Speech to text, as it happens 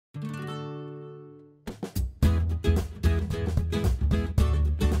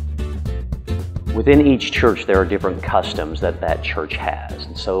Within each church, there are different customs that church has.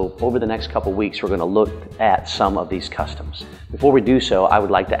 And so over the next couple weeks, we're going to look at some of these customs. Before we do so, I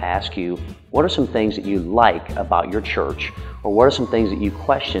would like to ask you, what are some things that you like about your church, or what are some things that you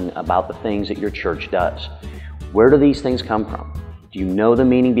question about the things that your church does? Where do these things come from? Do you know the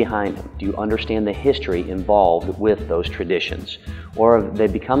meaning behind them? Do you understand the history involved with those traditions? Or have they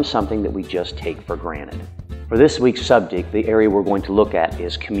become something that we just take for granted? For this week's subject, the area we're going to look at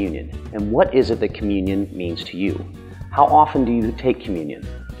is communion. And what is it that communion means to you? How often do you take communion?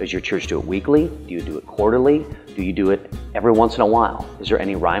 Does your church do it weekly? Do you do it quarterly? Do you do it every once in a while? Is there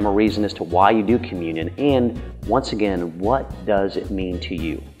any rhyme or reason as to why you do communion? And once again, what does it mean to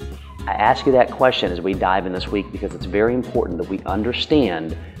you? I ask you that question as we dive in this week because it's very important that we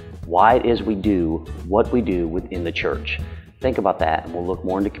understand why it is we do what we do within the church. Think about that, and we'll look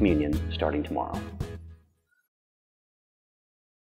more into communion starting tomorrow.